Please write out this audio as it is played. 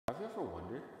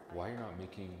why you're not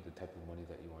making the type of money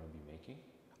that you want to be making?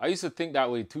 I used to think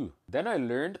that way too. Then I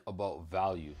learned about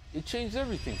value. It changed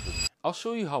everything for me. I'll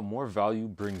show you how more value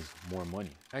brings more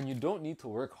money. And you don't need to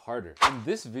work harder. In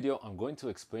this video, I'm going to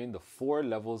explain the 4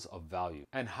 levels of value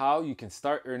and how you can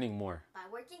start earning more. By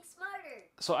working smarter.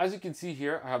 So as you can see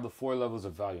here, I have the 4 levels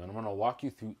of value, and I'm gonna walk you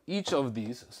through each of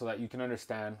these so that you can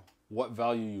understand what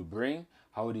value you bring,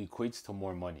 how it equates to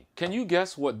more money. Can you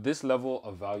guess what this level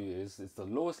of value is? It's the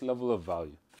lowest level of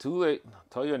value. Too late, I'll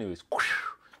tell you anyways.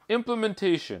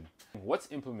 Implementation. What's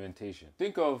implementation?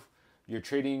 Think of you're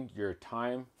trading your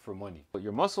time for money. But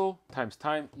your muscle times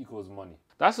time equals money.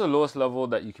 That's the lowest level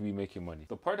that you can be making money.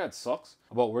 The part that sucks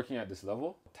about working at this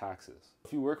level, taxes.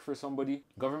 If you work for somebody,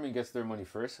 government gets their money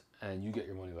first and you get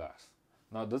your money last.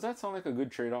 Now, does that sound like a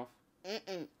good trade-off?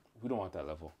 We don't want that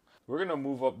level. We're gonna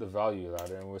move up the value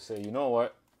ladder and we'll say, you know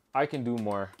what? I can do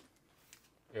more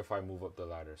if I move up the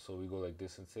ladder. So we go like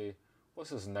this and say,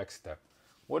 what's this next step?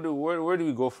 Where do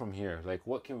we go from here? Like,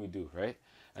 what can we do, right?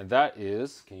 And that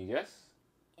is, can you guess?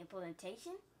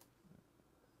 Implementation?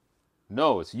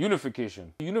 No, it's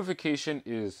unification. Unification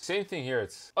is same thing here.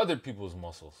 It's other people's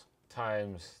muscles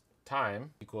times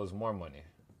time equals more money.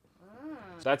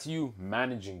 That's you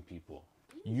managing people.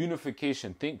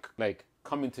 Unification, think like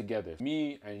coming together.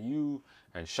 Me and you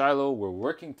and Shiloh, we're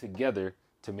working together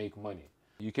to make money.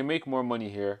 You can make more money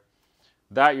here.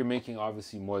 That you're making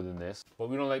obviously more than this, but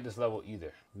we don't like this level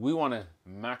either. We want to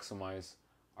maximize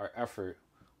our effort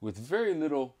with very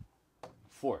little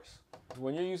force.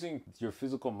 When you're using your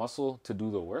physical muscle to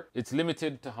do the work, it's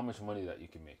limited to how much money that you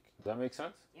can make. Does that make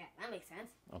sense? Yeah, that makes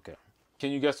sense. Okay.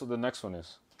 Can you guess what the next one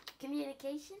is?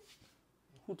 Communication?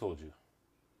 Who told you?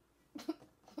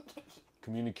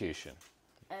 Communication.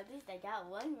 At least I got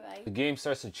one right. The game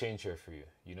starts to change here for you.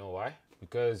 You know why?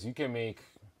 Because you can make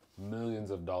millions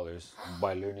of dollars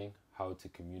by learning how to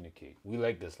communicate. We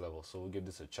like this level, so we'll give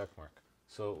this a check mark.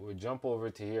 So we jump over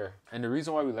to here. And the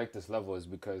reason why we like this level is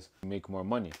because you make more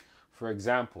money. For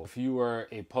example, if you were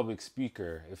a public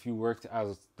speaker, if you worked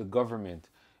as the government,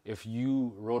 if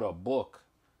you wrote a book,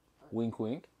 wink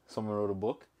wink, someone wrote a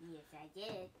book. Yes, I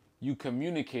did. You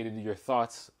communicated your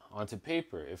thoughts onto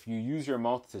paper. If you use your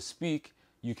mouth to speak,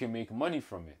 you can make money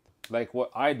from it. Like what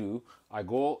I do, I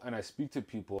go and I speak to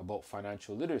people about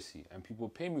financial literacy and people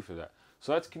pay me for that.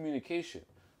 So that's communication.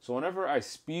 So whenever I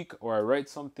speak or I write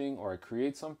something or I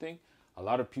create something, a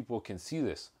lot of people can see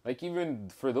this. Like even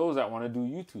for those that want to do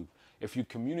YouTube, if you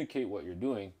communicate what you're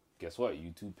doing, guess what?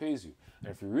 YouTube pays you. And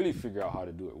if you really figure out how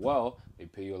to do it well, they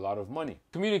pay you a lot of money.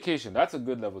 Communication, that's a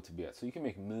good level to be at. So you can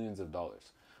make millions of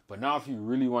dollars. But now if you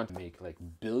really want to make like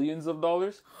billions of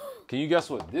dollars, can you guess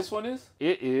what this one is?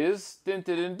 It is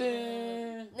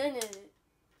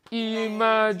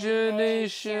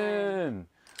imagination.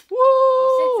 Woo! You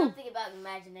said something about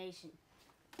imagination.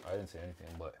 I didn't say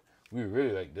anything, but we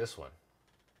really like this one.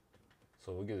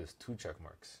 So we'll give this 2 check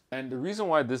marks. And the reason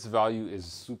why this value is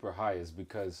super high is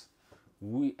because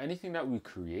anything that we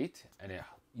create and it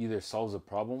either solves a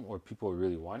problem or people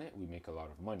really want it, we make a lot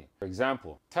of money. For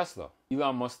example, Tesla.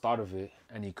 Elon Musk thought of it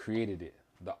and he created it.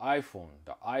 The iPhone,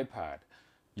 the iPad,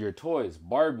 your toys,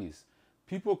 Barbies.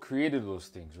 People created those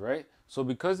things, right? So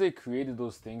because they created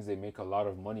those things, they make a lot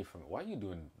of money from it. Why are you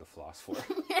doing the floss for?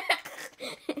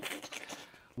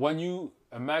 When you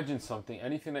imagine something,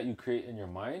 anything that you create in your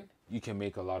mind, you can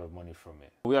make a lot of money from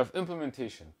it. We have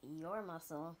implementation. Your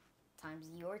muscle times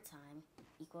your time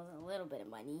equals a little bit of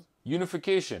money.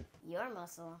 Unification. Your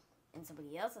muscle and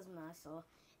somebody else's muscle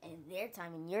and their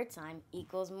time and your time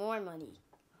equals more money.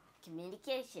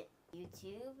 Communication.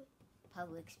 YouTube,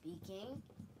 public speaking,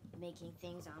 making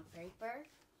things on paper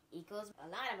equals a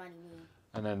lot of money.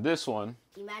 And then this one.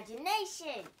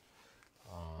 Imagination.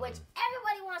 Which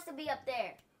everybody wants to be up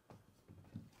there.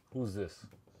 Who's this?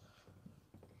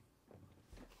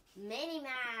 Minnie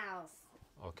Mouse.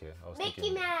 Okay, I was Mickey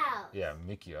thinking, Mouse. Yeah,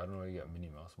 Mickey. I don't know where you got Minnie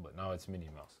Mouse, but now it's Minnie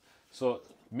Mouse. So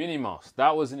Minnie Mouse,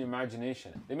 that was an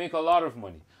imagination. They make a lot of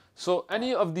money. So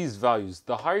any of these values,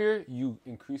 the higher you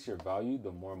increase your value,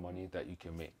 the more money that you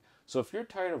can make. So if you're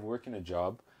tired of working a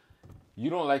job, you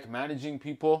don't like managing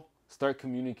people, start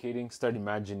communicating, start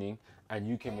imagining, and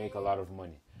you can make a lot of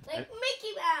money. Like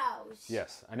Mickey Mouse.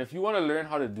 Yes, and if you want to learn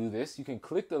how to do this, you can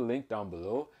click the link down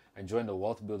below and join the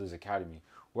Wealth Builders Academy,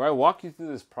 where I walk you through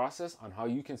this process on how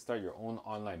you can start your own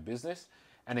online business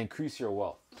and increase your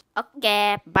wealth.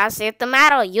 Okay, Basil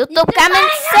Tomato, YouTube coming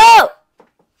soon.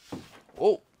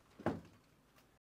 Oh.